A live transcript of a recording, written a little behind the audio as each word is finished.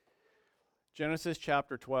Genesis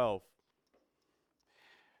chapter 12.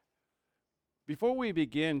 Before we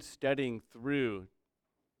begin studying through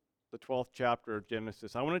the 12th chapter of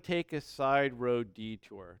Genesis, I want to take a side road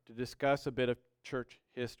detour to discuss a bit of church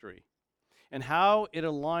history and how it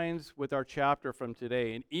aligns with our chapter from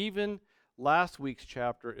today and even last week's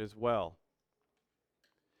chapter as well.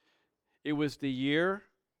 It was the year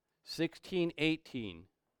 1618,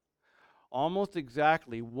 almost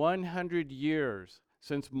exactly 100 years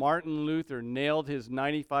since Martin Luther nailed his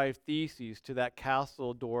 95 Theses to that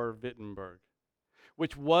castle door of Wittenberg,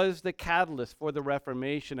 which was the catalyst for the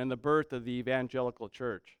Reformation and the birth of the evangelical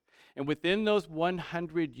church. And within those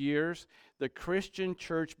 100 years, the Christian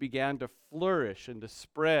church began to flourish and to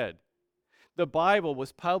spread. The Bible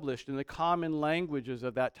was published in the common languages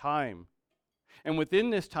of that time. And within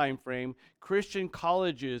this time frame, Christian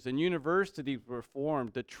colleges and universities were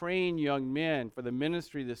formed to train young men for the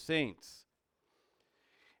ministry of the saints.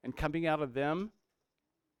 And coming out of them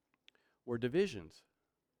were divisions.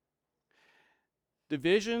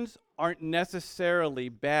 Divisions aren't necessarily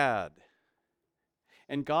bad.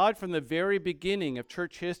 And God, from the very beginning of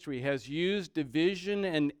church history, has used division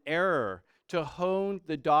and error to hone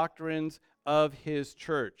the doctrines of his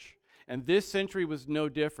church. And this century was no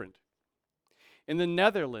different. In the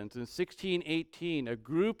Netherlands in 1618, a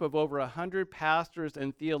group of over 100 pastors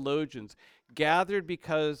and theologians gathered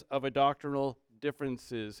because of a doctrinal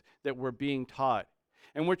differences that were being taught,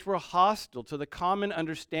 and which were hostile to the common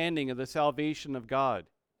understanding of the salvation of God.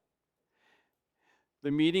 The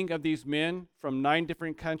meeting of these men from 9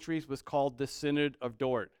 different countries was called the Synod of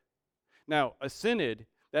Dort. Now, a synod,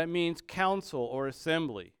 that means council or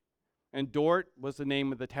assembly, and Dort was the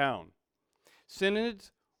name of the town.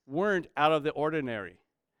 Synods weren't out of the ordinary.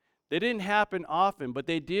 They didn't happen often, but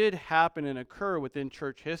they did happen and occur within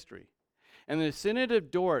church history. And the Synod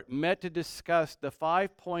of Dort met to discuss the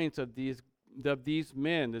 5 points of these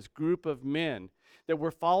men, this group of men, that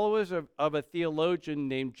were followers of a theologian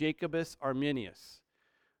named Jacobus Arminius,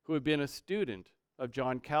 who had been a student of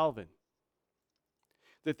John Calvin.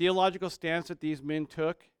 The theological stance that these men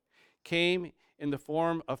took came in the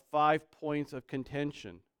form of 5 points of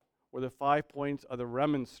contention, or the 5 points of the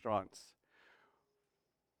remonstrance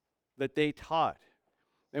that they taught,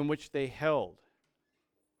 in which they held.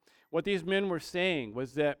 What these men were saying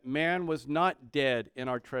was that man was not dead in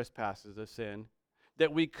our trespasses of sin,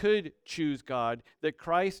 that we could choose God, that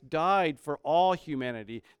Christ died for all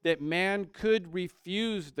humanity, that man could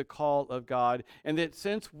refuse the call of God, and that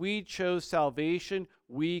since we chose salvation,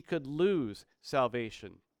 we could lose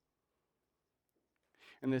salvation.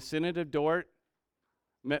 And the Synod of Dort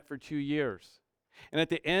met for 2 years. And at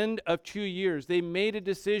the end of 2 years, they made a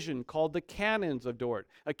decision called the Canons of Dort.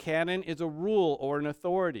 A canon is a rule or an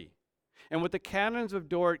authority. And what the Canons of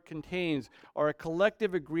Dort contains are a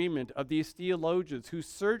collective agreement of these theologians who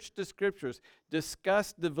searched the scriptures,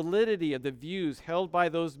 discussed the validity of the views held by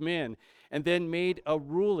those men, and then made a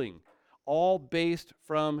ruling, all based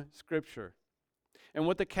from scripture. And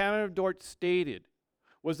what the Canon of Dort stated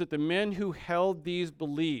was that the men who held these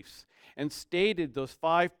beliefs and stated those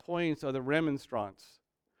 5 points of the remonstrance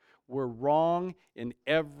were wrong in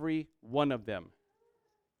every one of them.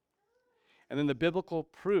 And then the biblical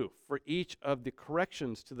proof for each of the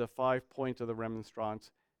corrections to the 5 points of the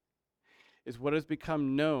remonstrance is what has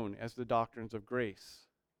become known as the doctrines of grace,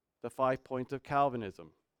 the 5 points of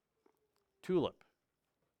Calvinism, TULIP.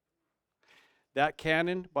 That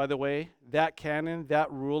canon, by the way, that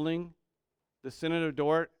ruling, the Synod of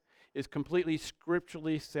Dort, is completely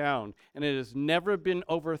scripturally sound, and it has never been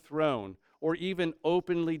overthrown or even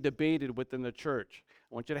openly debated within the church.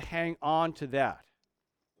 I want you to hang on to that.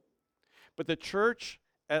 But the church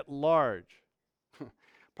at large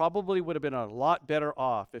probably would have been a lot better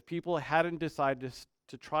off if people hadn't decided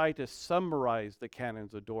to try to summarize the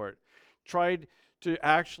Canons of Dort, tried to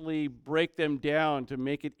actually break them down to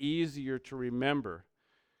make it easier to remember.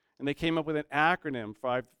 And they came up with an acronym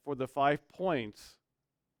for the 5 points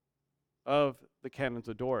of the Canons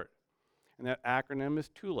of Dort. And that acronym is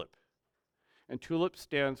TULIP. And TULIP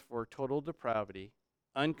stands for total depravity,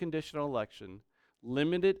 unconditional election,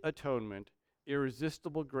 limited atonement,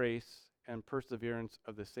 irresistible grace, and perseverance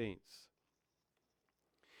of the saints.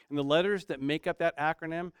 And the letters that make up that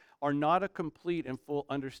acronym are not a complete and full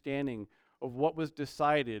understanding of what was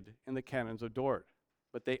decided in the Canons of Dort,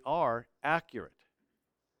 but they are accurate.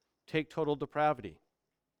 Take total depravity.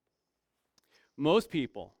 Most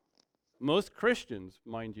people, most Christians,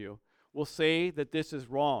 mind you, will say that this is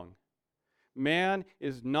wrong. Man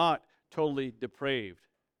is not totally depraved.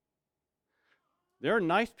 There are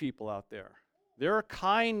nice people out there. There are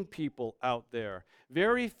kind people out there.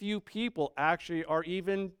 Very few people actually are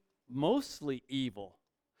even mostly evil.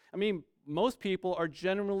 I mean, most people are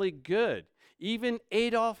generally good. Even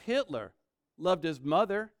Adolf Hitler loved his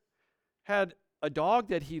mother, had a dog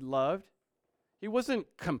that he loved. He wasn't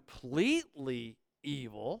completely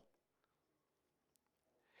evil.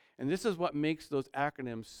 And this is what makes those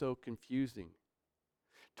acronyms so confusing.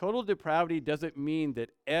 Total depravity doesn't mean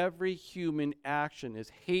that every human action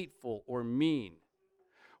is hateful or mean.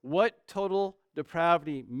 What total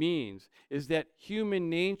depravity means is that human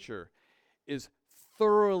nature is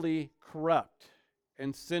thoroughly corrupt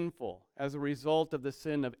and sinful as a result of the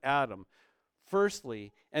sin of Adam,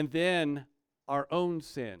 firstly, and then our own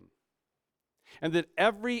sin. And that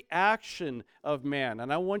every action of man,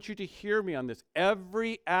 and I want you to hear me on this,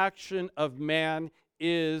 every action of man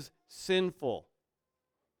is sinful.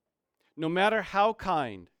 No matter how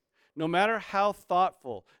kind, no matter how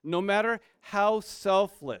thoughtful, no matter how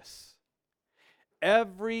selfless,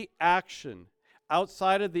 every action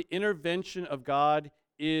outside of the intervention of God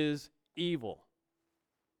is evil,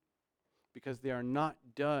 because they are not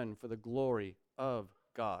done for the glory of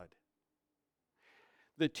God.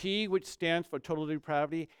 The T, which stands for total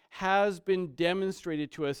depravity, has been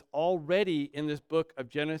demonstrated to us already in this book of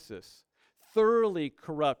Genesis. Thoroughly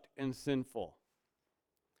corrupt and sinful.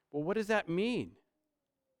 Well, what does that mean?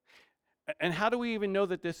 And how do we even know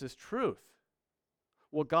that this is truth?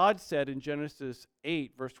 Well, God said in Genesis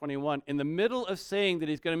 8, verse 21, in the middle of saying that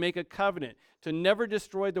he's going to make a covenant to never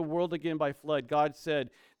destroy the world again by flood, God said,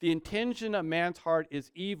 the intention of man's heart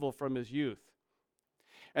is evil from his youth.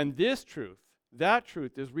 And this truth, that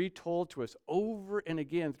truth, is retold to us over and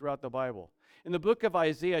again throughout the Bible. In the book of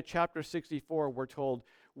Isaiah, chapter 64, we're told,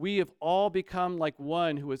 we have all become like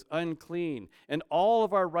one who is unclean, and all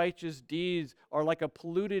of our righteous deeds are like a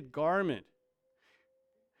polluted garment.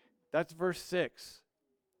 That's verse 6.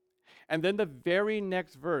 And then the very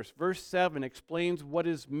next verse, verse 7, explains what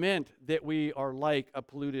is meant that we are like a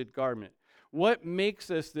polluted garment. What makes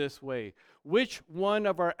us this way? Which one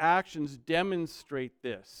of our actions demonstrate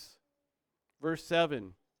this? Verse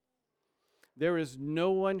 7, there is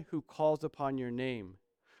no one who calls upon your name,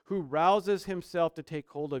 who rouses himself to take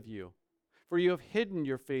hold of you. For you have hidden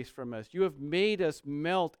your face from us. You have made us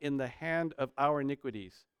melt in the hand of our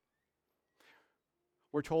iniquities.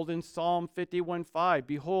 We're told in Psalm 51:5,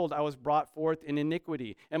 behold, I was brought forth in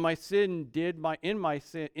iniquity, and in sin did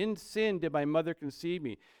my mother conceive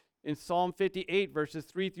me. In Psalm 58, verses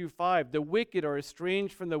 3 through 5, the wicked are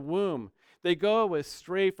estranged from the womb. They go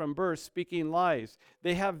astray from birth, speaking lies.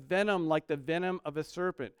 They have venom like the venom of a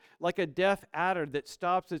serpent, like a deaf adder that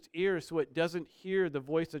stops its ears so it doesn't hear the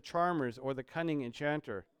voice of charmers or the cunning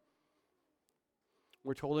enchanter.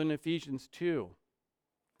 We're told in Ephesians 2,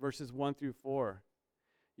 verses 1 through 4,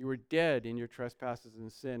 you were dead in your trespasses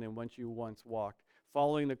and sin in which you once walked,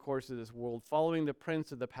 following the course of this world, following the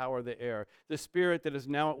prince of the power of the air, the spirit that is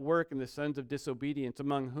now at work in the sons of disobedience,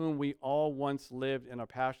 among whom we all once lived in our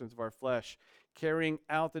passions of our flesh, carrying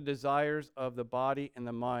out the desires of the body and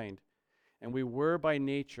the mind. And we were by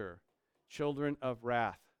nature children of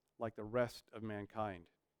wrath, like the rest of mankind.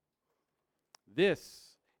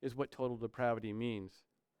 This is what total depravity means.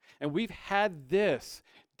 And we've had this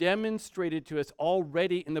demonstrated to us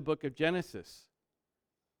already in the book of Genesis.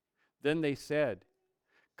 Then they said,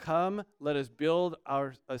 come, let us build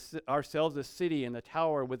ourselves a city and a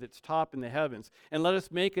tower with its top in the heavens, and let us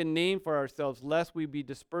make a name for ourselves, lest we be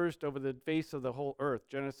dispersed over the face of the whole earth.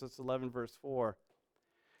 Genesis 11, verse 4.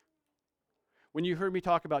 When you heard me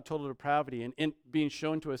talk about total depravity and being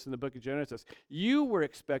shown to us in the book of Genesis, you were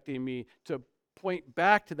expecting me to point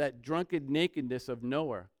back to that drunken nakedness of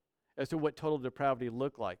Noah as to what total depravity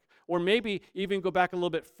looked like. Or maybe even go back a little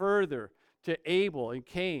bit further to Abel and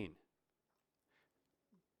Cain.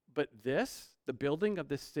 But this, the building of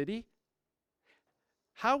this city,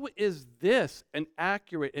 how is this an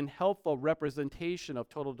accurate and helpful representation of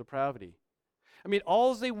total depravity? I mean,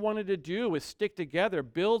 all they wanted to do was stick together,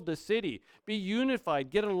 build the city, be unified,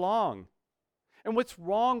 get along. And what's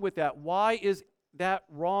wrong with that? Why is that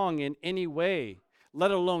wrong in any way,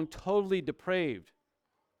 let alone totally depraved?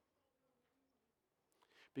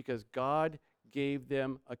 Because God gave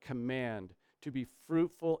them a command to be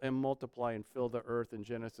fruitful and multiply and fill the earth in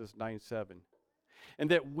Genesis 9:7. And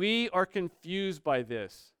that we are confused by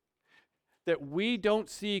this, that we don't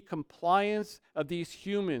see compliance of these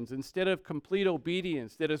humans instead of complete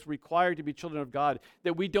obedience that is required to be children of God,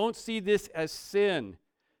 that we don't see this as sin,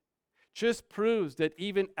 just proves that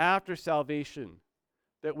even after salvation,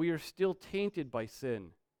 that we are still tainted by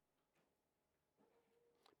sin.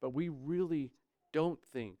 But we really don't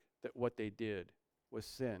think that what they did was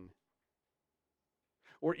sin.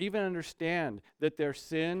 Or even understand that their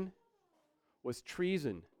sin was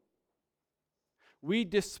treason We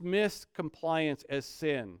dismiss compliance as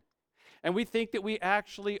sin. And we think that we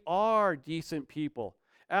actually are decent people.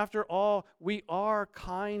 After all, we are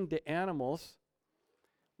kind to animals.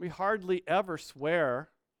 We hardly ever swear,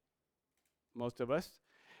 most of us.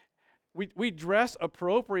 We dress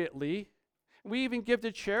appropriately. We even give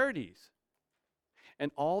to charities.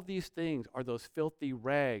 And all these things are those filthy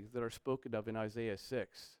rags that are spoken of in Isaiah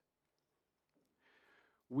 6.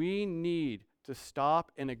 We need to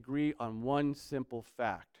stop and agree on one simple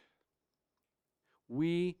fact.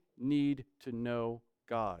 We need to know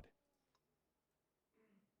God.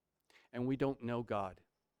 And we don't know God.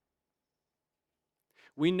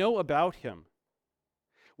 We know about him.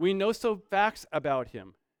 We know some facts about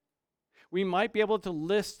him. We might be able to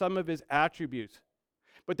list some of his attributes,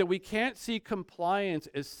 but that we can't see compliance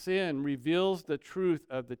as sin reveals the truth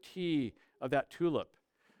of the tea of that tulip.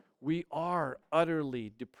 We are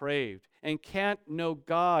utterly depraved and can't know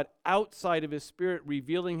God outside of his Spirit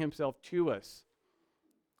revealing himself to us.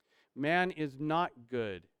 Man is not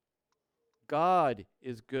good. God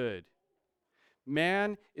is good.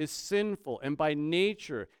 Man is sinful and by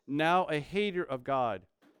nature now a hater of God.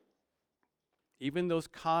 Even those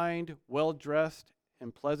kind, well-dressed,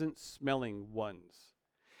 and pleasant-smelling ones.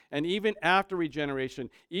 And even after regeneration,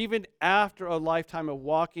 even after a lifetime of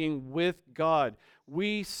walking with God,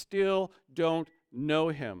 we still don't know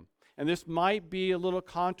him. And this might be a little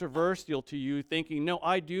controversial to you, thinking, no,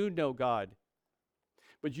 I do know God.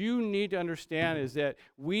 But you need to understand is that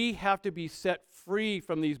we have to be set free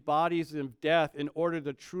from these bodies of death in order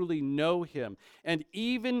to truly know him. And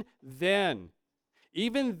even then,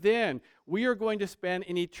 we are going to spend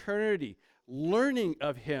an eternity learning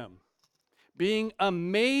of him, being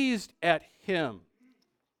amazed at him,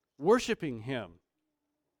 worshiping him.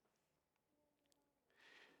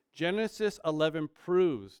 Genesis 11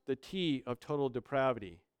 proves the T of total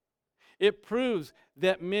depravity. It proves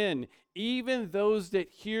that men, even those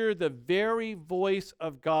that hear the very voice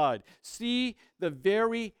of God, see the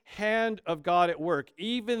very hand of God at work,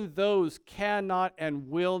 even those cannot and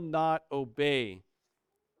will not obey.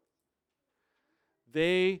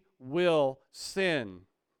 They will sin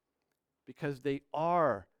because they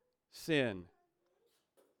are sin.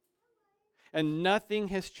 And nothing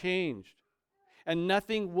has changed. And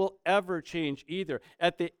nothing will ever change either.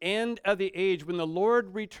 At the end of the age, when the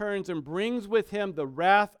Lord returns and brings with him the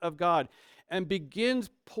wrath of God and begins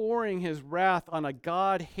pouring his wrath on a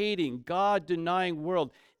God-hating, God-denying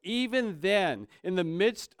world, even then, in the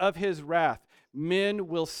midst of his wrath, men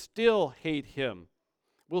will still hate him,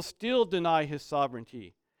 will still deny his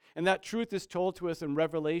sovereignty. And that truth is told to us in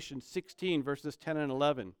Revelation 16, verses 10 and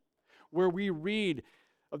 11, where we read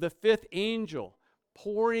of the fifth angel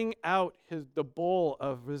pouring out the bowl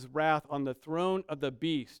of his wrath on the throne of the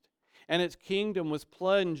beast, and its kingdom was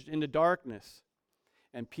plunged into darkness.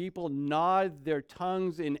 And people gnawed their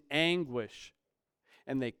tongues in anguish,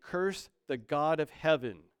 and they cursed the God of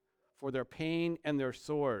heaven for their pain and their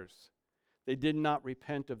sores. They did not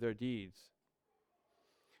repent of their deeds.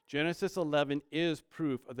 Genesis 11 is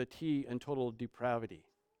proof of the T in total depravity.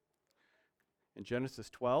 In Genesis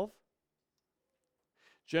 12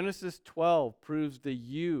 proves the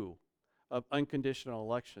U of unconditional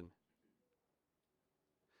election.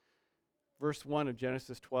 Verse 1 of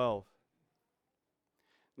Genesis 12.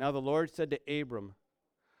 Now the Lord said to Abram,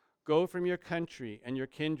 "Go from your country and your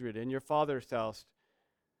kindred and your father's house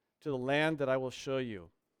to the land that I will show you."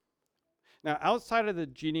 Now, outside of the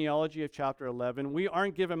genealogy of chapter 11, we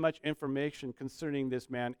aren't given much information concerning this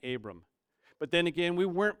man, Abram. But then again, we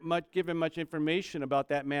weren't given much information about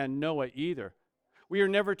that man, Noah, either. We are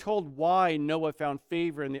never told why Noah found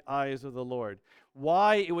favor in the eyes of the Lord,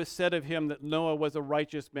 why it was said of him that Noah was a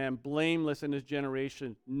righteous man, blameless in his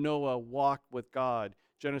generation. Noah walked with God,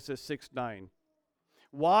 Genesis 6:9.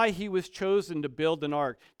 Why he was chosen to build an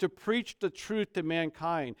ark, to preach the truth to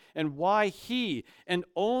mankind, and why he and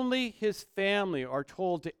only his family are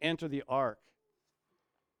told to enter the ark.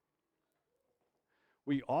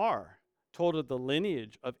 We are told of the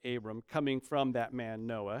lineage of Abram coming from that man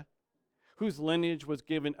Noah, whose lineage was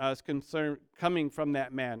given us coming from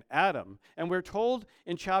that man Adam. And we're told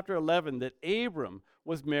in chapter 11 that Abram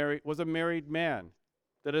was a married man,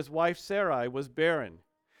 that his wife Sarai was barren,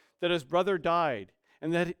 that his brother died,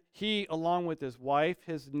 and that he, along with his wife,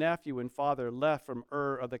 his nephew, and father, left from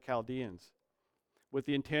Ur of the Chaldeans with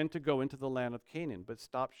the intent to go into the land of Canaan, but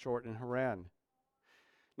stopped short in Haran.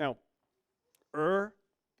 Now, Ur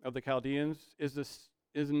of the Chaldeans is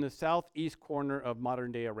in the southeast corner of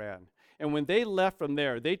modern-day Iran. And when they left from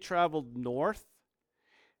there, they traveled north,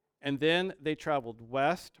 and then they traveled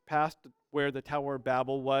west, past where the Tower of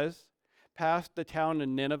Babel was, past the town of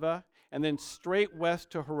Nineveh, and then straight west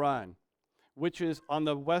to Haran, which is on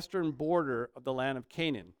the western border of the land of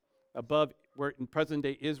Canaan, above where in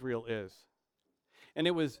present-day Israel is. And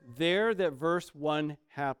it was there that verse 1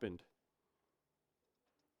 happened.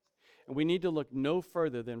 And we need to look no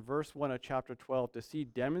further than verse 1 of chapter 12 to see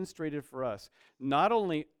demonstrated for us not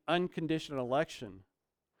only unconditional election,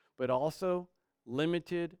 but also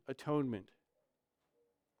limited atonement.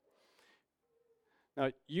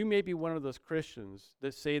 Now, you may be one of those Christians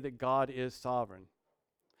that say that God is sovereign,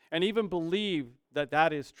 and even believe that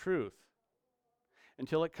that is truth,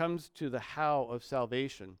 until it comes to the how of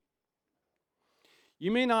salvation.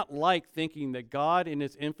 You may not like thinking that God, in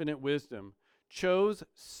his infinite wisdom, chose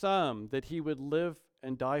some that he would live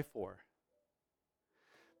and die for.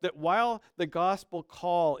 That while the gospel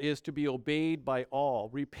call is to be obeyed by all,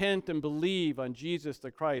 repent and believe on Jesus the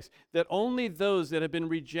Christ, that only those that have been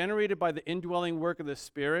regenerated by the indwelling work of the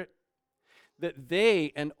Spirit, that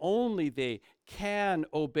they and only they can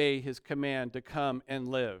obey his command to come and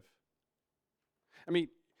live. I mean,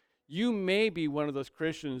 you may be one of those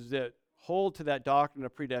Christians that hold to that doctrine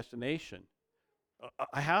of predestination.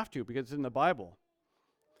 I have to, because it's in the Bible.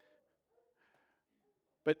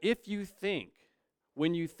 But if you think,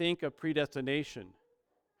 when you think of predestination,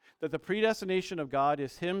 that the predestination of God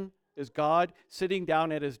is God sitting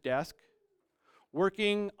down at his desk,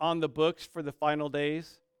 working on the books for the final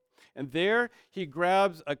days, and there he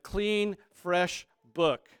grabs a clean, fresh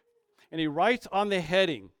book, and he writes on the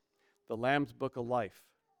heading, the Lamb's Book of Life.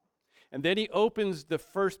 And then he opens the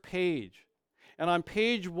first page. And on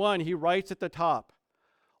page 1, he writes at the top,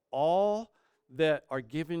 all that are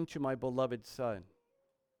given to my beloved Son.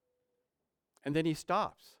 And then he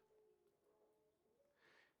stops.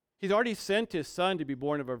 He's already sent his Son to be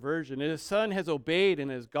born of a virgin, and his Son has obeyed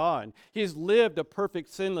and is gone. He has lived a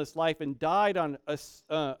perfect, sinless life and died on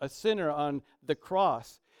a sinner on the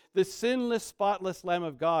cross. The sinless, spotless Lamb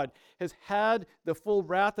of God has had the full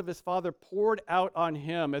wrath of his Father poured out on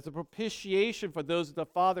him as a propitiation for those that the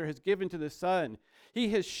Father has given to the Son. He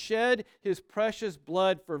has shed his precious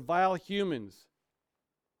blood for vile humans.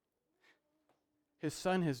 His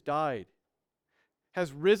Son has died,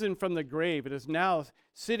 has risen from the grave, and is now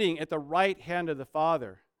sitting at the right hand of the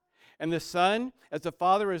Father. And the Son, as the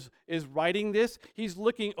Father is writing this, he's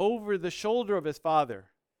looking over the shoulder of his Father.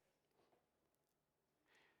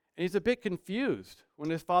 And he's a bit confused when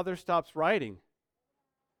his Father stops writing.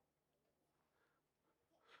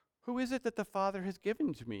 Who is it that the Father has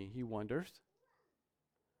given to me, he wonders.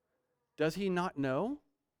 Does he not know?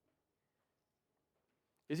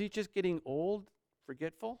 Is he just getting old,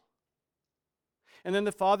 forgetful? And then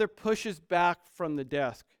the Father pushes back from the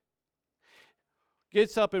desk,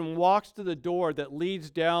 gets up and walks to the door that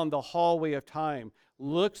leads down the hallway of time,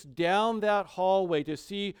 looks down that hallway to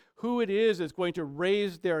see who it is that's going to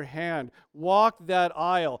raise their hand, walk that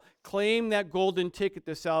aisle, claim that golden ticket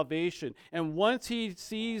to salvation. And once he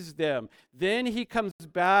sees them, then he comes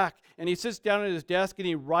back and he sits down at his desk and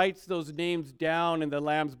he writes those names down in the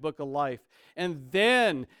Lamb's Book of Life. And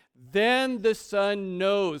then the Son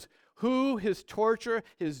knows who his torture,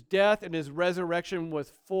 his death, and his resurrection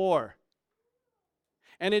was for.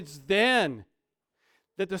 And it's then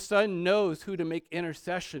that the Son knows who to make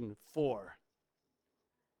intercession for.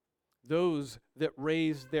 Those that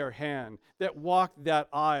raise their hand, that walk that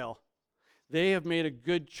aisle, they have made a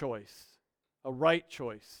good choice, a right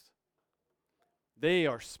choice. They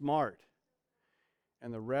are smart,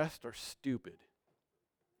 and the rest are stupid.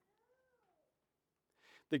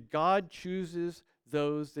 That God chooses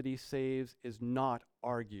those that he saves is not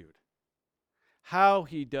argued. How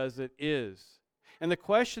he does it is. And the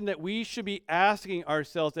question that we should be asking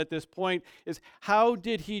ourselves at this point is, how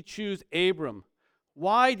did he choose Abram?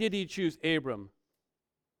 Why did he choose Abram?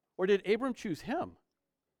 Or did Abram choose him?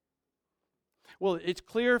 Well, it's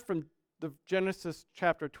clear from the Genesis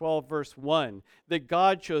chapter 12, verse 1, that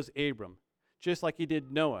God chose Abram, just like he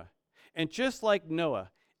did Noah. And just like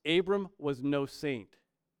Noah, Abram was no saint.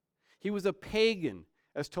 He was a pagan,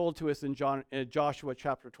 as told to us in Joshua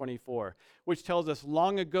chapter 24, which tells us,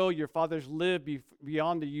 long ago your fathers lived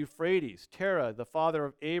beyond the Euphrates, Terah, the father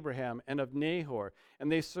of Abraham and of Nahor,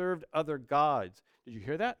 and they served other gods. Did you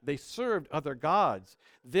hear that? They served other gods.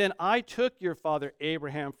 Then I took your father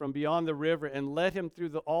Abraham from beyond the river and led him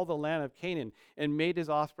through all the land of Canaan and made his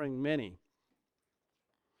offspring many.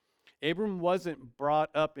 Abram wasn't brought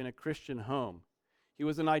up in a Christian home. He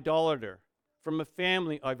was an idolater from a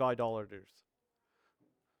family of idolaters.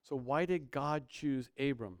 So why did God choose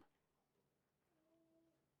Abram?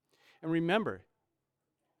 And remember,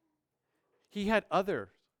 he had others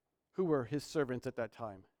who were his servants at that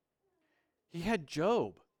time. He had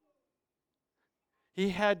Job. He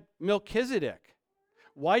had Melchizedek.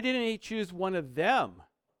 Why didn't he choose one of them?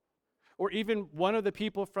 Or even one of the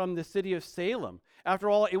people from the city of Salem? After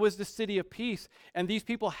all, it was the city of peace, and these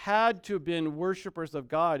people had to have been worshipers of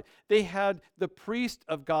God. They had the priest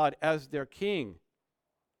of God as their king,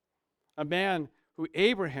 a man who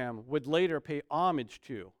Abraham would later pay homage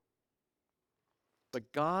to.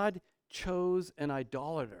 But God chose an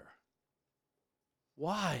idolater.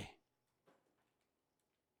 Why?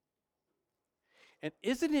 And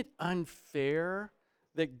isn't it unfair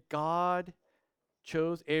that God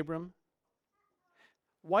chose Abram?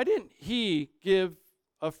 Why didn't he give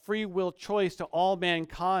a free will choice to all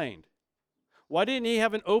mankind? Why didn't he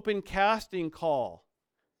have an open casting call?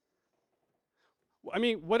 I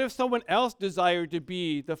mean, what if someone else desired to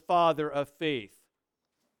be the father of faith?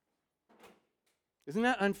 Isn't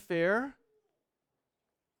that unfair?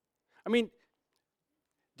 I mean,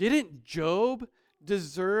 didn't Job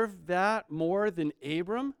deserve that more than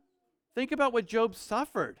Abram? Think about what Job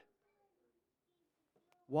suffered.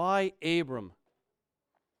 Why Abram?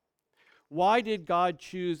 Why did God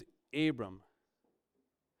choose Abram?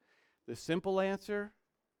 The simple answer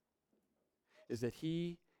is that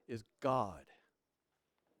he is God.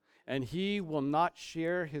 And he will not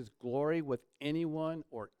share his glory with anyone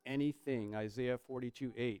or anything. Isaiah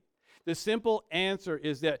 42:8. The simple answer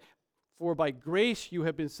is that for by grace you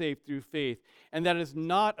have been saved through faith, and that is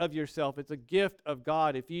not of yourself, it's a gift of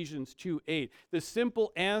God, Ephesians 2:8. The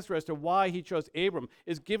simple answer as to why he chose Abram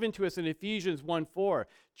is given to us in Ephesians 1:4.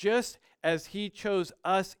 Just as he chose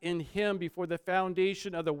us in him before the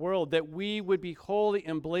foundation of the world, that we would be holy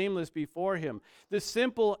and blameless before him. The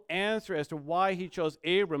simple answer as to why he chose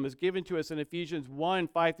Abram is given to us in Ephesians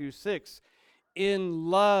 1:5-6.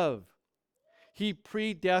 In love, he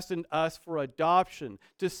predestined us for adoption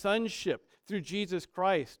to sonship through Jesus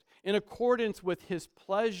Christ in accordance with his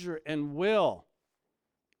pleasure and will,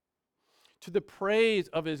 to the praise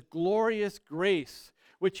of his glorious grace,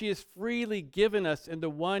 which he has freely given us in the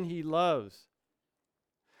one he loves.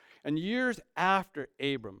 And years after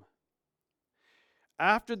Abram,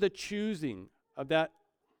 after the choosing of that,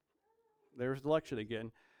 there's election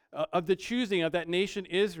again, of the choosing of that nation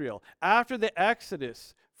Israel, after the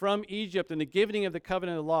Exodus from Egypt and the giving of the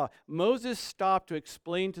covenant of the law, Moses stopped to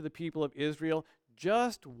explain to the people of Israel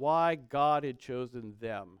just why God had chosen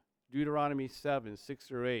them. Deuteronomy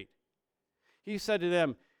 7:6-8. He said to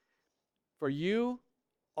them, "For you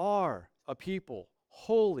are a people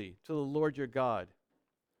holy to the Lord your God.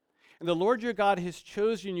 And the Lord your God has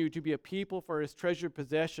chosen you to be a people for his treasured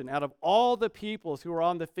possession out of all the peoples who are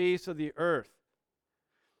on the face of the earth."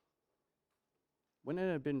 Wouldn't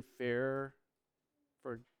it have been fair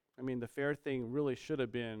the fair thing really should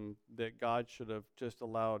have been that God should have just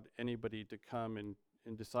allowed anybody to come and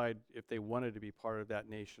decide if they wanted to be part of that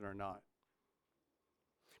nation or not.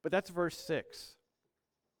 But that's verse 6.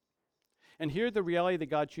 And here the reality that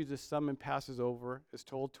God chooses some and passes over is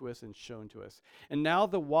told to us and shown to us. And now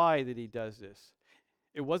the why that he does this.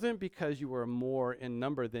 It wasn't because you were more in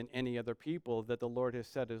number than any other people that the Lord has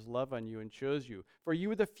set his love on you and chose you. For you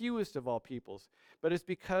were the fewest of all peoples. But it's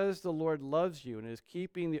because the Lord loves you and is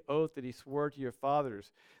keeping the oath that he swore to your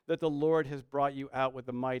fathers, that the Lord has brought you out with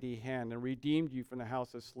a mighty hand and redeemed you from the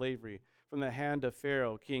house of slavery, from the hand of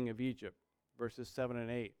Pharaoh, king of Egypt. Verses 7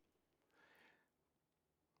 and 8.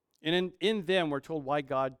 And in them we're told why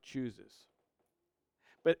God chooses.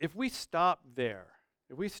 But if we stop there,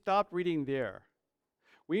 if we stop reading there,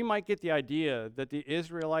 we might get the idea that the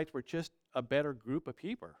Israelites were just a better group of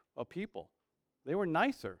people. They were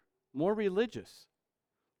nicer, more religious.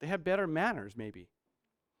 They had better manners, maybe.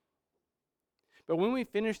 But when we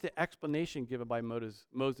finish the explanation given by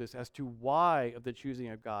Moses as to why of the choosing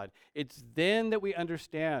of God, it's then that we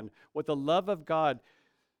understand what the love of God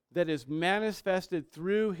that is manifested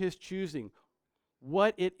through his choosing,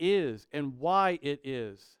 what it is and why it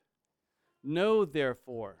is. Know,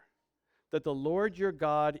 therefore, that the Lord your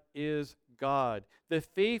God is God, the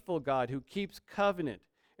faithful God who keeps covenant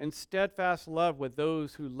and steadfast love with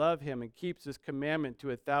those who love him and keeps his commandment to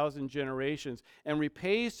 1,000 generations, and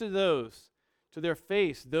repays to their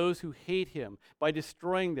face those who hate him by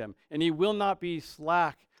destroying them. And he will not be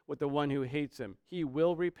slack with the one who hates him. He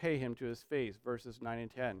will repay him to his face. Verses 9 and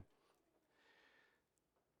 10.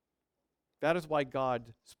 That is why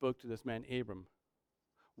God spoke to this man, Abram.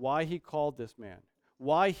 Why he called this man.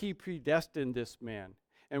 Why he predestined this man,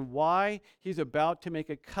 and why he's about to make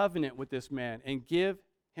a covenant with this man and give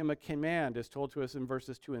him a command, as told to us in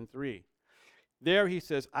verses 2 and 3. There he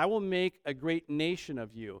says, "I will make a great nation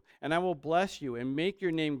of you, and I will bless you and make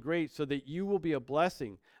your name great so that you will be a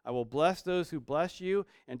blessing. I will bless those who bless you,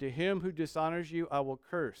 and to him who dishonors you I will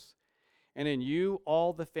curse. and in you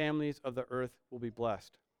all the families of the earth will be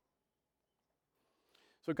blessed.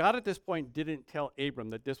 So God at this point didn't tell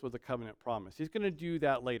Abram that this was a covenant promise. He's going to do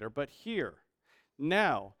that later. But here,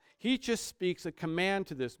 now, he just speaks a command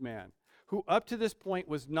to this man who up to this point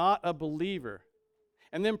was not a believer,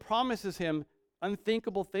 and then promises him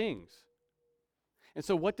unthinkable things. And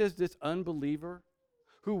so what does this unbeliever,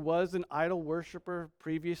 who was an idol worshiper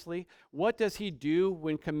previously, what does he do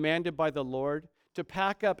when commanded by the Lord to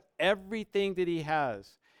pack up everything that he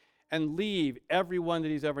has and leave everyone that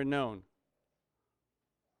he's ever known?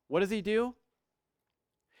 What does he do?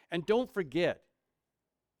 And don't forget,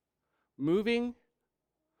 moving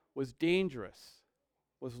was dangerous,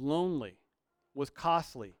 was lonely, was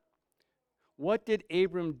costly. What did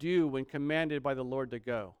Abram do when commanded by the Lord to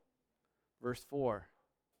go? Verse 4.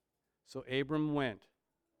 So Abram went,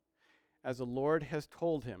 as the Lord has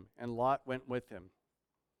told him, and Lot went with him.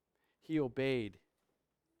 He obeyed.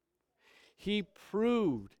 He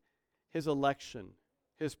proved his election,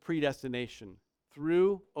 his predestination,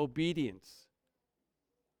 through obedience.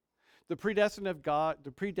 The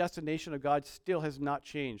predestination of God still has not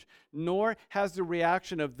changed, nor has the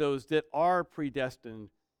reaction of those that are predestined.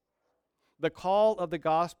 The call of the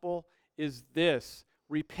gospel is this: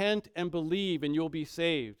 repent and believe, and you'll be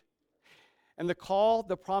saved. And the call,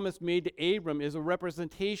 the promise made to Abram, is a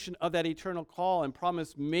representation of that eternal call and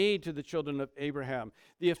promise made to the children of Abraham.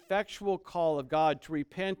 The effectual call of God to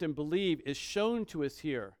repent and believe is shown to us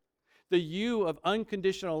here. The you of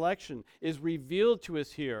unconditional election is revealed to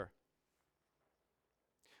us here.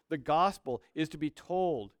 The gospel is to be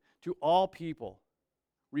told to all people.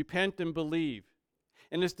 Repent and believe.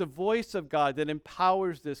 And it's the voice of God that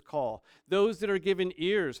empowers this call. Those that are given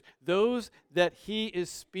ears, those that he is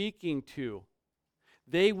speaking to,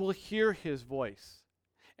 they will hear his voice.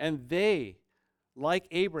 And they, like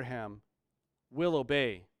Abraham, will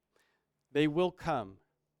obey. They will come.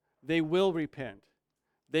 They will repent.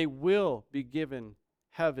 They will be given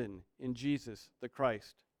heaven in Jesus the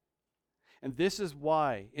Christ. And this is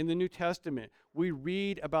why in the New Testament we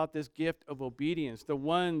read about this gift of obedience, the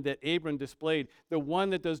one that Abram displayed, the one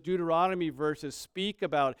that those Deuteronomy verses speak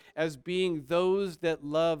about as being those that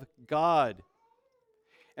love God.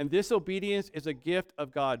 And this obedience is a gift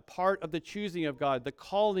of God, part of the choosing of God, the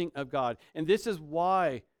calling of God. And this is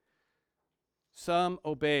why some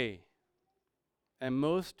obey and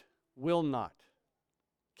most will not,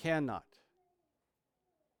 cannot.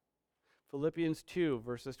 Philippians 2,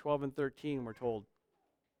 verses 12 and 13, we're told,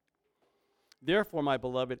 therefore, my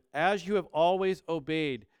beloved, as you have always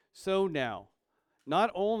obeyed, so now, not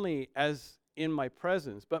only as in my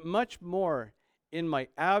presence, but much more in my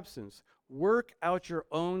absence, work out your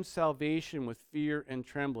own salvation with fear and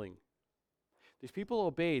trembling. These people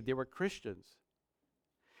obeyed. They were Christians.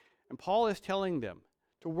 And Paul is telling them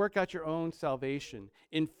to work out your own salvation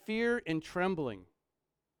in fear and trembling.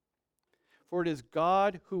 For it is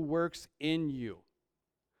God who works in you,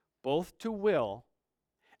 both to will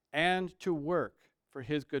and to work for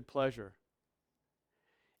his good pleasure.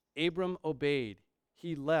 Abram obeyed.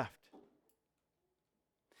 He left.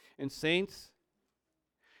 And saints,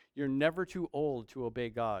 you're never too old to obey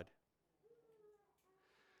God.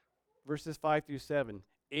 Verses 5 through 7.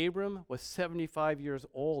 Abram was 75 years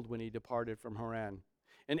old when he departed from Haran.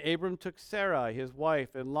 And Abram took Sarai, his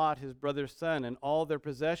wife, and Lot, his brother's son, and all their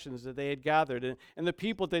possessions that they had gathered, and the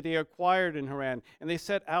people that they acquired in Haran, and they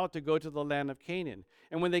set out to go to the land of Canaan.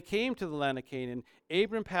 And when they came to the land of Canaan,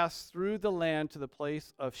 Abram passed through the land to the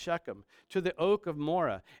place of Shechem, to the oak of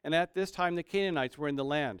Moreh, and at this time the Canaanites were in the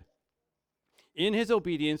land. In his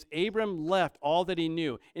obedience, Abram left all that he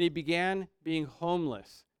knew, and he began being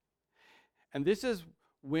homeless. And this is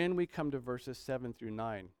when we come to verses 7 through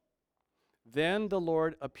 9. Then the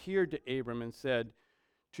Lord appeared to Abram and said,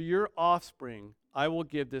 to your offspring I will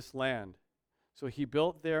give this land. So he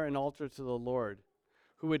built there an altar to the Lord,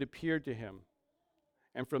 who had appeared to him.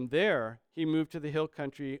 And from there he moved to the hill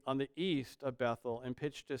country on the east of Bethel and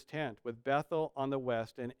pitched his tent, with Bethel on the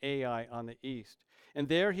west and Ai on the east. And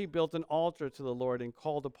there he built an altar to the Lord and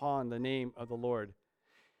called upon the name of the Lord.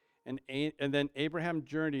 And then Abraham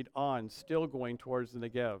journeyed on, still going towards the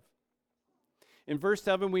Negev. In verse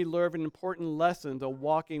 7, we learn an important lesson of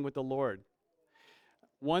walking with the Lord,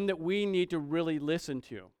 one that we need to really listen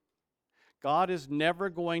to. God is never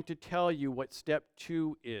going to tell you what step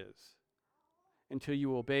 2 is until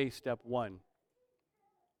you obey step 1.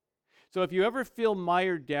 So if you ever feel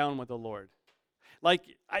mired down with the Lord, like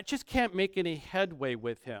I just can't make any headway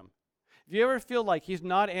with him, if you ever feel like he's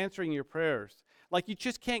not answering your prayers, like you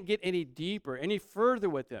just can't get any deeper, any further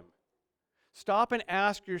with him, stop and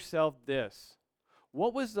ask yourself this.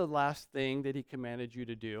 What was the last thing that he commanded you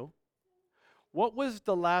to do? What was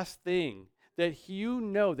the last thing that you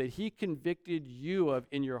know that he convicted you of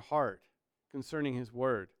in your heart concerning his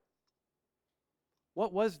word?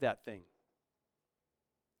 What was that thing?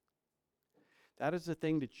 That is the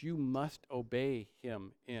thing that you must obey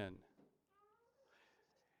him in.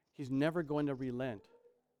 He's never going to relent.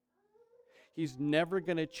 He's never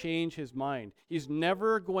going to change his mind. He's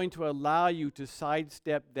never going to allow you to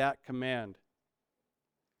sidestep that command.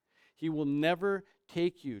 He will never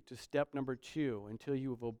take you to step number 2 until you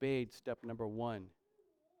have obeyed step number 1.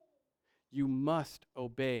 You must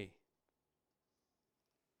obey.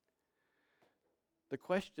 The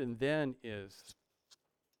question then is,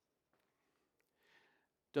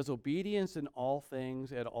 does obedience in all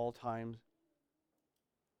things at all times,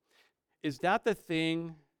 is that the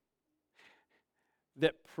thing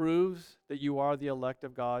that proves that you are the elect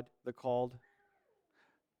of God, the called?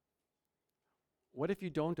 What if you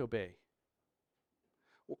don't obey?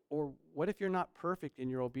 Or what if you're not perfect in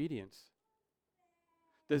your obedience?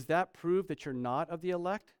 Does that prove that you're not of the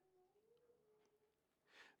elect?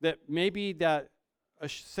 That maybe that a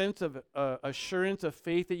sense of assurance of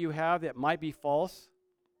faith that you have that might be false?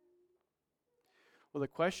 Well,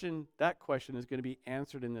 that question is going to be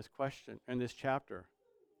answered in this chapter.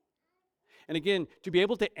 And again, to be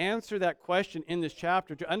able to answer that question in this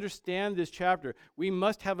chapter, to understand this chapter, we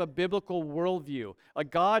must have a biblical worldview, a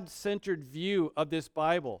God-centered view of this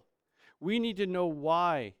Bible. We need to know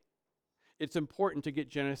why it's important to get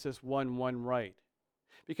Genesis 1:1 right.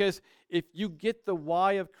 Because if you get the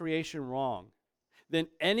why of creation wrong, then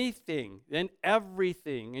everything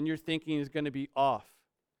in your thinking is going to be off.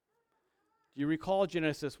 Do you recall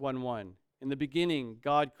Genesis 1:1? In the beginning,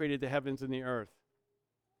 God created the heavens and the earth.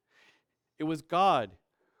 It was God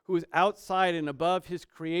who was outside and above his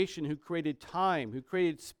creation, who created time, who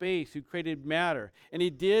created space, who created matter. And he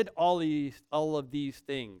did all of these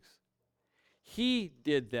things. He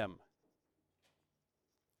did them.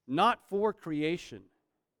 Not for creation,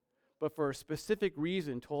 but for a specific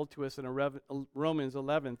reason told to us in Romans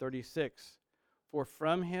 11:36. For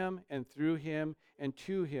from him and through him and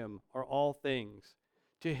to him are all things.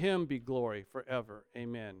 To him be glory forever.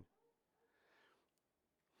 Amen.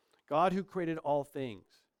 God who created all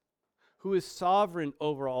things, who is sovereign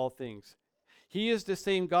over all things. He is the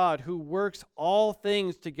same God who works all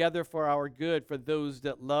things together for our good for those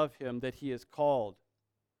that love him, that he has called.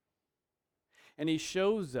 And he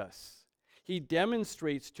shows us, he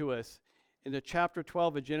demonstrates to us in the chapter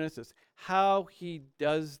 12 of Genesis how he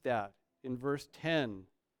does that in verse 10.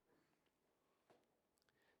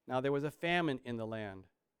 Now there was a famine in the land.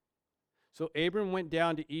 So Abram went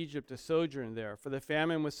down to Egypt to sojourn there, for the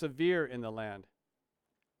famine was severe in the land.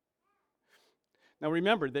 Now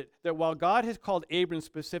remember that while God has called Abram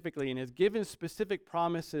specifically and has given specific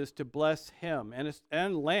promises to bless him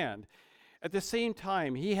and land, at the same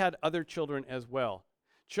time he had other children as well.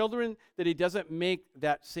 Children that he doesn't make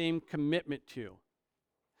that same commitment to,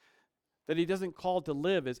 that he doesn't call to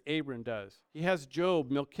live as Abram does. He has Job,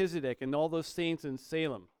 Melchizedek, and all those saints in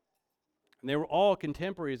Salem. And they were all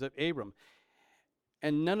contemporaries of Abram.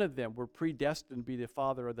 And none of them were predestined to be the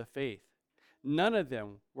father of the faith. None of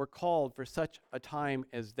them were called for such a time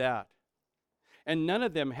as that. And none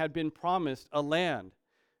of them had been promised a land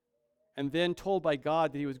and then told by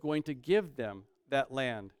God that he was going to give them that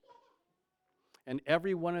land. And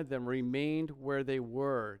every one of them remained where they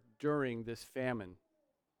were during this famine.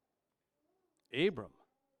 Abram,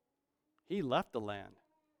 he left the land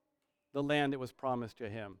that was promised to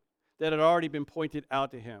him, that had already been pointed out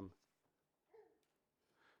to him.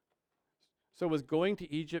 So was going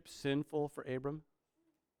to Egypt sinful for Abram?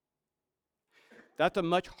 That's a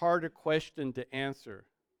much harder question to answer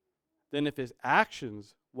than if his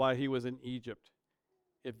actions while he was in Egypt,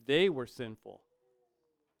 if they were sinful.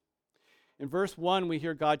 In verse 1, we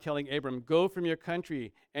hear God telling Abram, go from your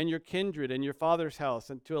country and your kindred and your father's house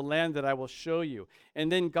and to a land that I will show you.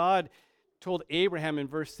 And then God told Abraham in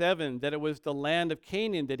verse 7 that it was the land of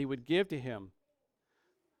Canaan that he would give to him.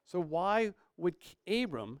 So why would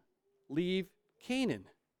Abram leave Canaan?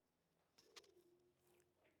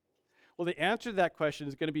 Well, the answer to that question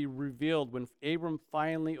is going to be revealed when Abram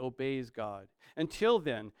finally obeys God. Until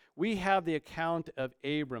then, we have the account of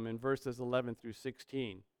Abram in verses 11 through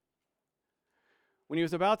 16. When he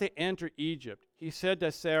was about to enter Egypt, he said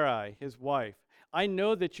to Sarai, his wife, I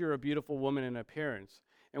know that you're a beautiful woman in appearance,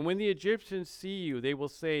 and when the Egyptians see you, they will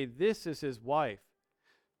say, this is his wife.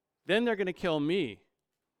 Then they're going to kill me,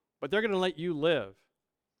 but they're going to let you live.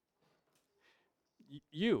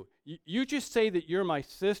 You just say that you're my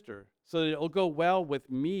sister, so that it'll go well with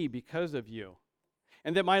me because of you,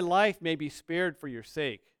 and that my life may be spared for your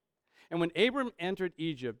sake. And when Abram entered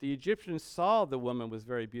Egypt, the Egyptians saw the woman was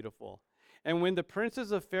very beautiful. And when the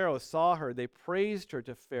princes of Pharaoh saw her, they praised her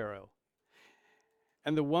to Pharaoh.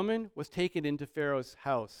 And the woman was taken into Pharaoh's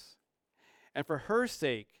house. And for her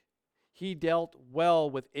sake, he dealt well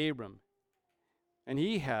with Abram. And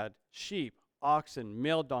he had sheep, oxen,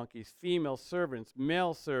 male donkeys, female servants,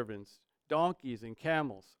 male servants, donkeys, and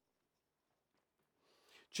camels.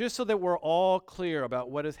 Just so that we're all clear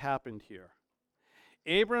about what has happened here.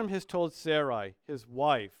 Abram has told Sarai, his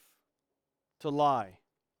wife, to lie,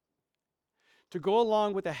 to go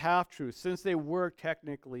along with the half-truth, since they were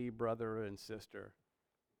technically brother and sister.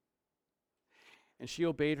 And she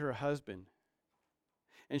obeyed her husband.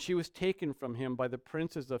 And she was taken from him by the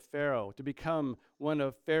princes of Pharaoh to become one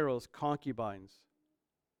of Pharaoh's concubines.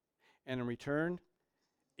 And in return,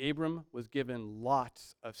 Abram was given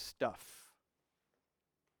lots of stuff.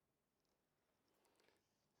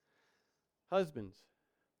 Husbands,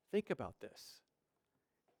 think about this.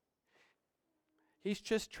 He's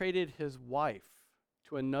just traded his wife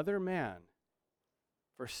to another man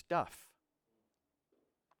for stuff.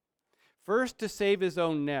 First, to save his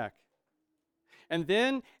own neck. And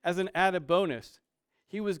then, as an added bonus,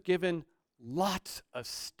 he was given lots of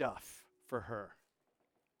stuff for her.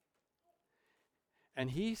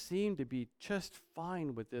 And he seemed to be just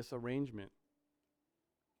fine with this arrangement.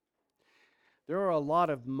 There are a lot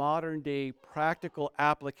of modern-day practical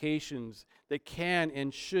applications that can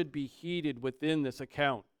and should be heeded within this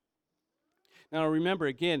account. Now remember,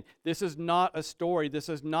 again, this is not a story. This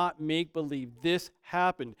is not make-believe. This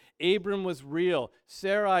happened. Abram was real.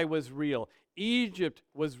 Sarai was real. Egypt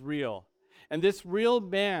was real. And this real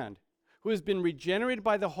man who has been regenerated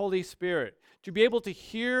by the Holy Spirit to be able to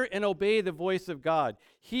hear and obey the voice of God,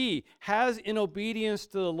 he has, in obedience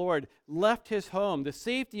to the Lord, left his home, the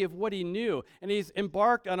safety of what he knew, and he's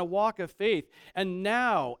embarked on a walk of faith. And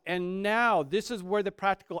now, this is where the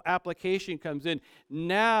practical application comes in.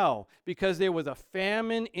 Now, because there was a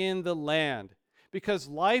famine in the land, because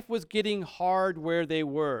life was getting hard where they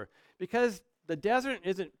were, because the desert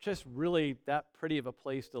isn't just really that pretty of a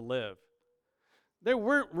place to live. There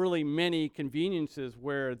weren't really many conveniences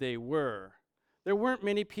where they were. There weren't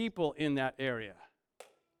many people in that area.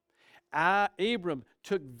 Abram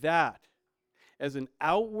took that as an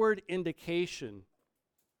outward indication.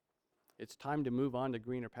 It's time to move on to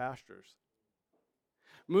greener pastures.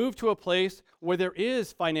 Move to a place where there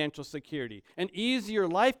is financial security. An easier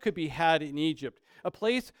life could be had in Egypt. A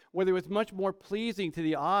place where there was much more pleasing to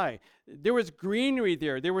the eye. There was greenery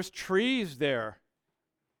there. There was trees there.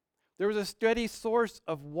 There was a steady source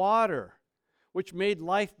of water, which made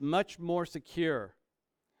life much more secure.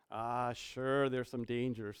 Sure, there's some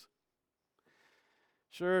dangers.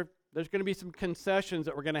 Sure, there's going to be some concessions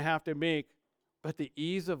that we're going to have to make, but the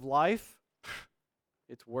ease of life,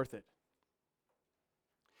 it's worth it.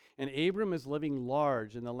 And Abram is living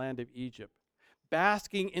large in the land of Egypt,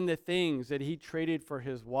 basking in the things that he traded for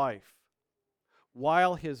his wife,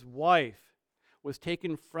 while his wife was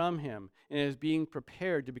taken from him and is being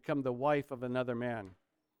prepared to become the wife of another man.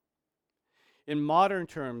 In modern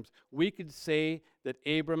terms, we could say that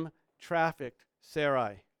Abram trafficked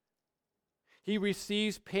Sarai. He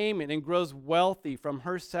receives payment and grows wealthy from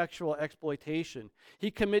her sexual exploitation.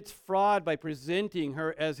 He commits fraud by presenting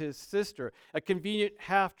her as his sister, a convenient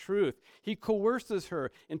half-truth. He coerces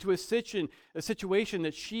her into a situation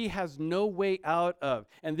that she has no way out of.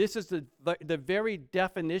 And this is the very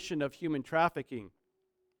definition of human trafficking.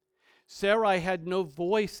 Sarai had no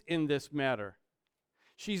voice in this matter.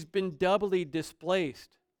 She's been doubly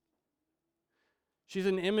displaced. She's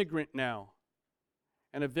an immigrant now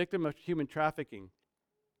and a victim of human trafficking.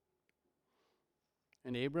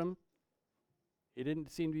 And Abram, he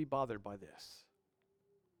didn't seem to be bothered by this.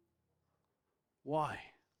 Why?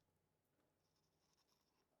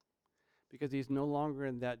 Because he's no longer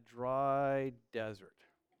in that dry desert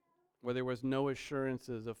where there was no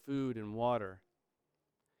assurances of food and water.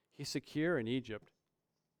 He's secure in Egypt.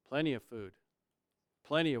 Plenty of food,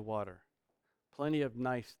 plenty of water, plenty of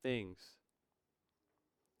nice things.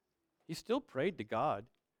 He still prayed to God,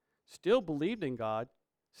 still believed in God,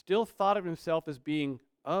 still thought of himself as being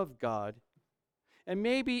of God, and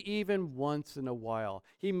maybe even once in a while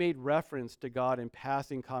he made reference to God in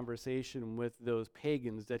passing conversation with those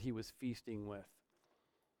pagans that he was feasting with.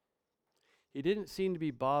 He didn't seem to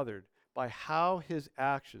be bothered by how his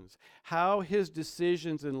actions, how his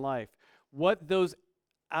decisions in life, what the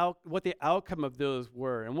outcome of those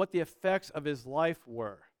were, and what the effects of his life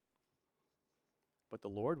were. But the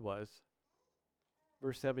Lord was.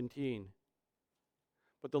 Verse 17.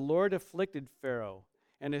 But the Lord afflicted Pharaoh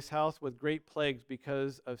and his house with great plagues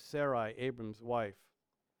because of Sarai, Abram's wife.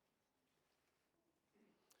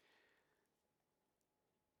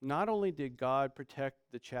 Not only did God protect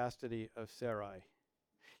the chastity of Sarai,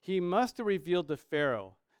 he must have revealed to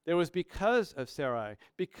Pharaoh that it was because of Sarai,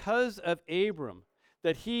 because of Abram,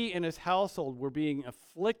 that he and his household were being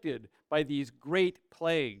afflicted by these great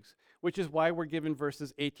plagues, which is why we're given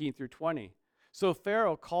verses 18 through 20. So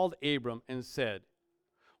Pharaoh called Abram and said,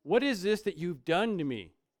 "What is this that you've done to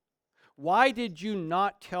me? Why did you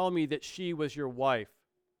not tell me that she was your wife?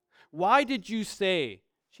 Why did you say,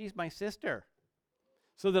 'She's my sister,'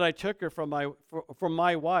 so that I took her from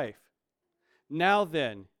my wife? Now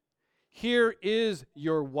then, here is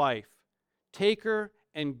your wife. Take her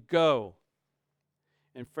and go."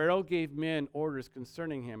 And Pharaoh gave men orders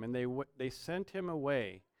concerning him, and they sent him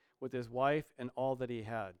away with his wife and all that he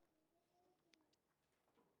had.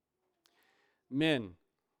 Men,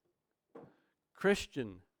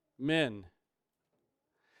 Christian men,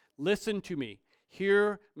 listen to me.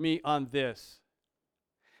 Hear me on this.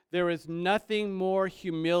 There is nothing more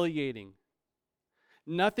humiliating,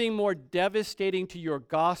 nothing more devastating to your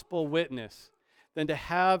gospel witness than to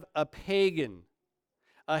have a pagan,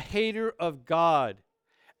 a hater of God,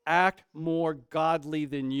 act more godly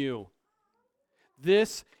than you.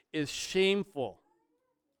 This is shameful.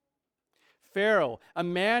 Pharaoh, a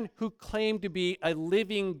man who claimed to be a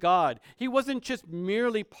living God, he wasn't just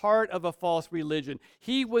merely part of a false religion,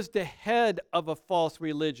 he was the head of a false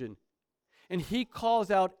religion. And he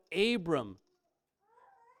calls out Abram,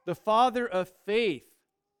 the father of faith,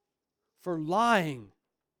 for lying,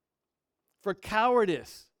 for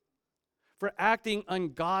cowardice, for acting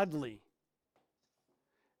ungodly.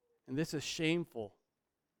 And this is shameful.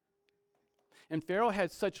 And Pharaoh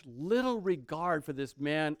had such little regard for this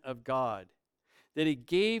man of God that he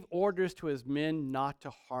gave orders to his men not to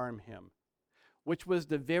harm him, which was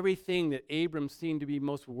the very thing that Abram seemed to be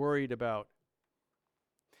most worried about.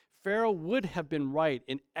 Pharaoh would have been right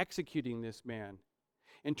in executing this man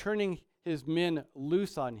and turning his men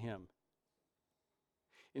loose on him.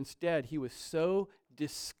 Instead, he was so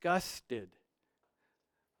disgusted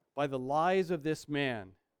by the lies of this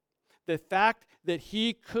man, the fact that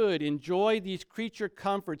he could enjoy these creature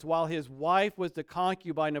comforts while his wife was the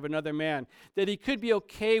concubine of another man, that he could be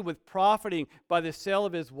okay with profiting by the sale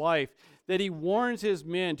of his wife, that he warns his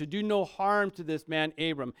men to do no harm to this man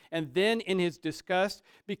Abram. And then in his disgust,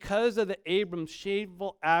 because of the Abram's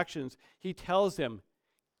shameful actions, he tells him,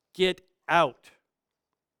 "Get out."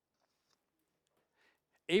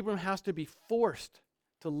 Abram has to be forced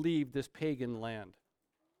to leave this pagan land.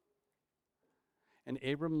 And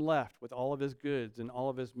Abram left with all of his goods and all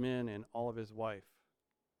of his men and all of his wife.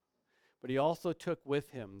 But he also took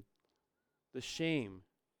with him the shame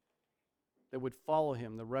that would follow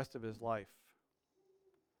him the rest of his life.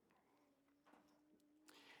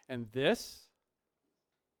 And this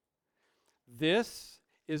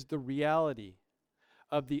is the reality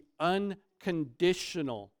of the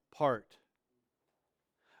unconditional part,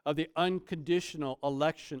 of the unconditional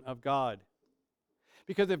election of God.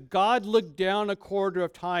 Because if God looked down a quarter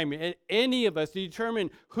of time at any of us to determine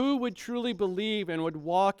who would truly believe and would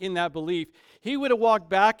walk in that belief, he would have walked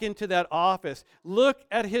back into that office, looked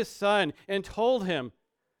at his son, and told him,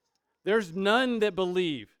 "There's none that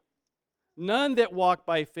believe, none that walk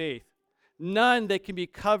by faith, none that can be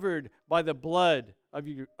covered by the blood of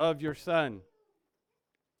your son."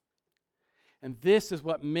 And this is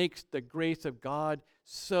what makes the grace of God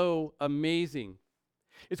so amazing.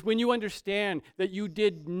 It's when you understand that you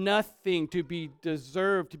did nothing to be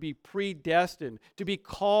deserved, to be predestined, to be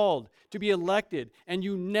called, to be elected, and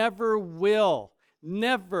you never will.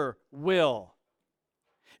 Never will.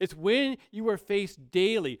 It's when you are faced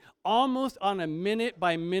daily, almost on a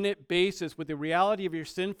minute-by-minute basis with the reality of your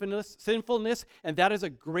sinfulness, and that is a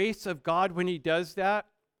grace of God when he does that,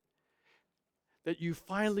 that you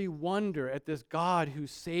finally wonder at this God who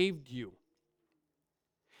saved you.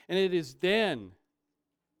 And it is then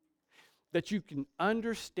that you can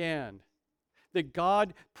understand that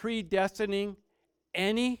God predestining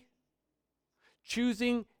any,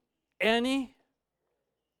 choosing any,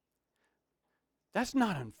 that's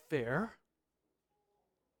not unfair.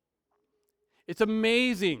 It's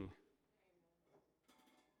amazing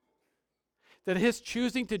that his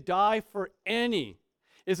choosing to die for any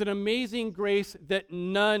is an amazing grace that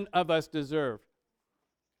none of us deserve.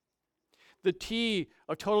 The T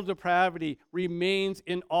of total depravity remains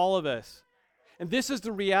in all of us. And this is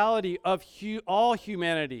the reality of all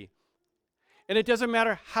humanity. And it doesn't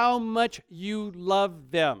matter how much you love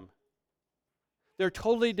them. They're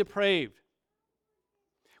totally depraved.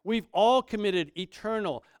 We've all committed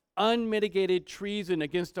eternal, unmitigated treason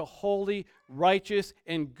against a holy, righteous,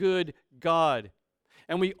 and good God.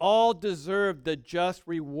 And we all deserve the just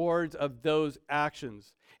rewards of those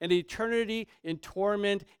actions. and eternity in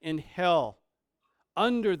torment in hell,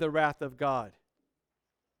 under the wrath of God.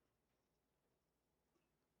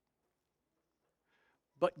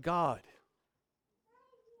 But God,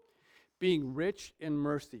 being rich in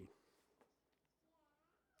mercy,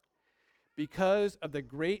 because of the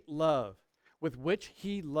great love with which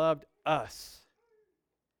he loved us,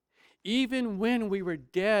 even when we were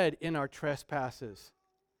dead in our trespasses,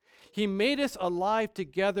 he made us alive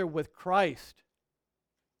together with Christ.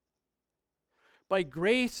 By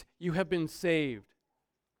grace you have been saved.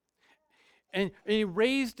 And he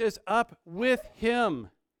raised us up with him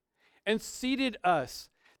and seated us.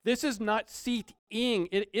 This is not seating,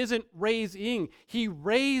 it isn't raising. He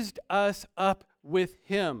raised us up with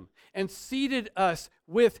him and seated us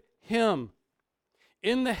with him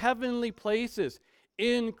in the heavenly places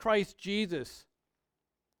in Christ Jesus,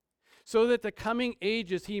 so that the coming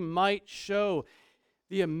ages he might show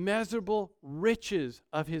the immeasurable riches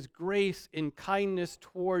of his grace and kindness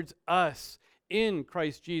towards us in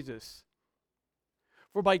Christ Jesus.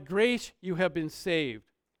 For by grace you have been saved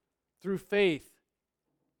through faith.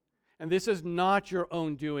 And this is not your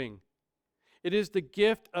own doing. It is the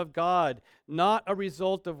gift of God, not a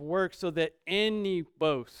result of works, so that any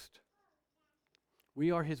boast. We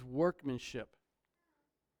are his workmanship,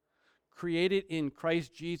 created in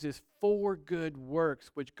Christ Jesus for good works,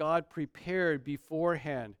 which God prepared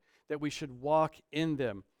beforehand that we should walk in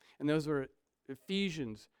them. And those are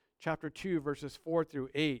Ephesians chapter 2, verses 4 through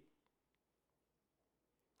 8.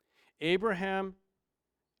 Abram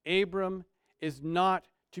is not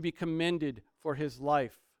to be commended for his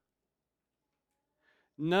life.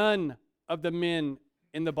 None of the men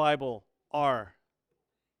in the Bible are.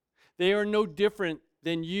 They are no different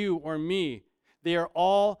than you or me. They are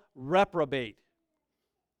all reprobate.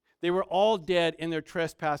 They were all dead in their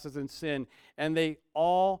trespasses and sin, and they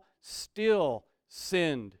all still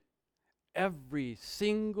sinned every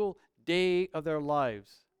single day of their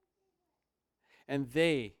lives. And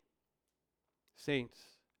they, saints,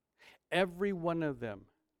 every one of them,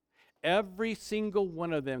 every single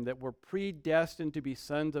one of them that were predestined to be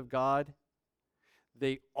sons of God,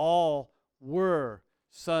 they all were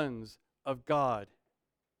sons of God.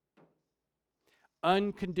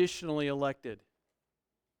 Unconditionally elected.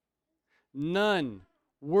 None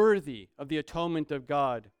worthy of the atonement of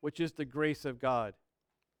God, which is the grace of God.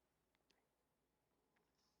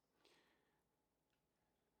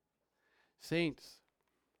 Saints,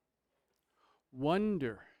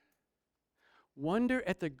 wonder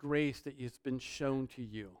at the grace that has been shown to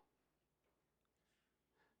you,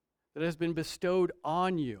 that has been bestowed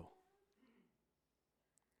on you.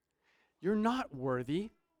 You're not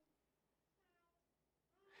worthy.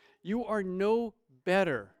 You are no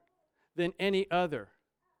better than any other.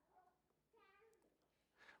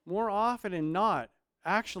 More often than not,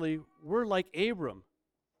 actually, we're like Abram,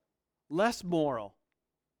 less moral,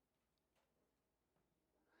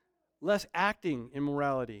 less acting in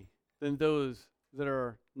morality than those that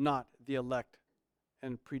are not the elect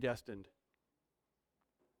and predestined.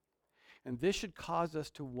 And this should cause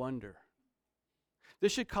us to wonder.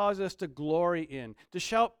 This should cause us to glory in, to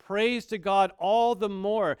shout praise to God all the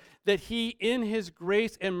more that he, in his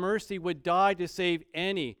grace and mercy, would die to save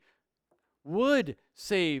any, would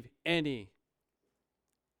save any.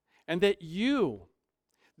 And that you,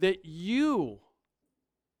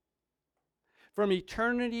 from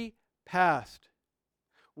eternity past,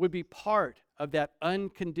 would be part of that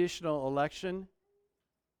unconditional election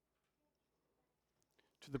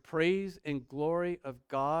to the praise and glory of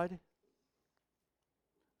God.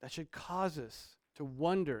 That should cause us to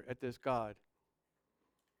wonder at this God.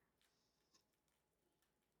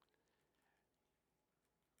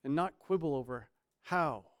 And not quibble over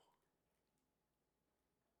how,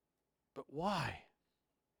 but why.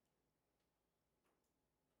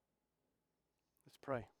 Let's pray.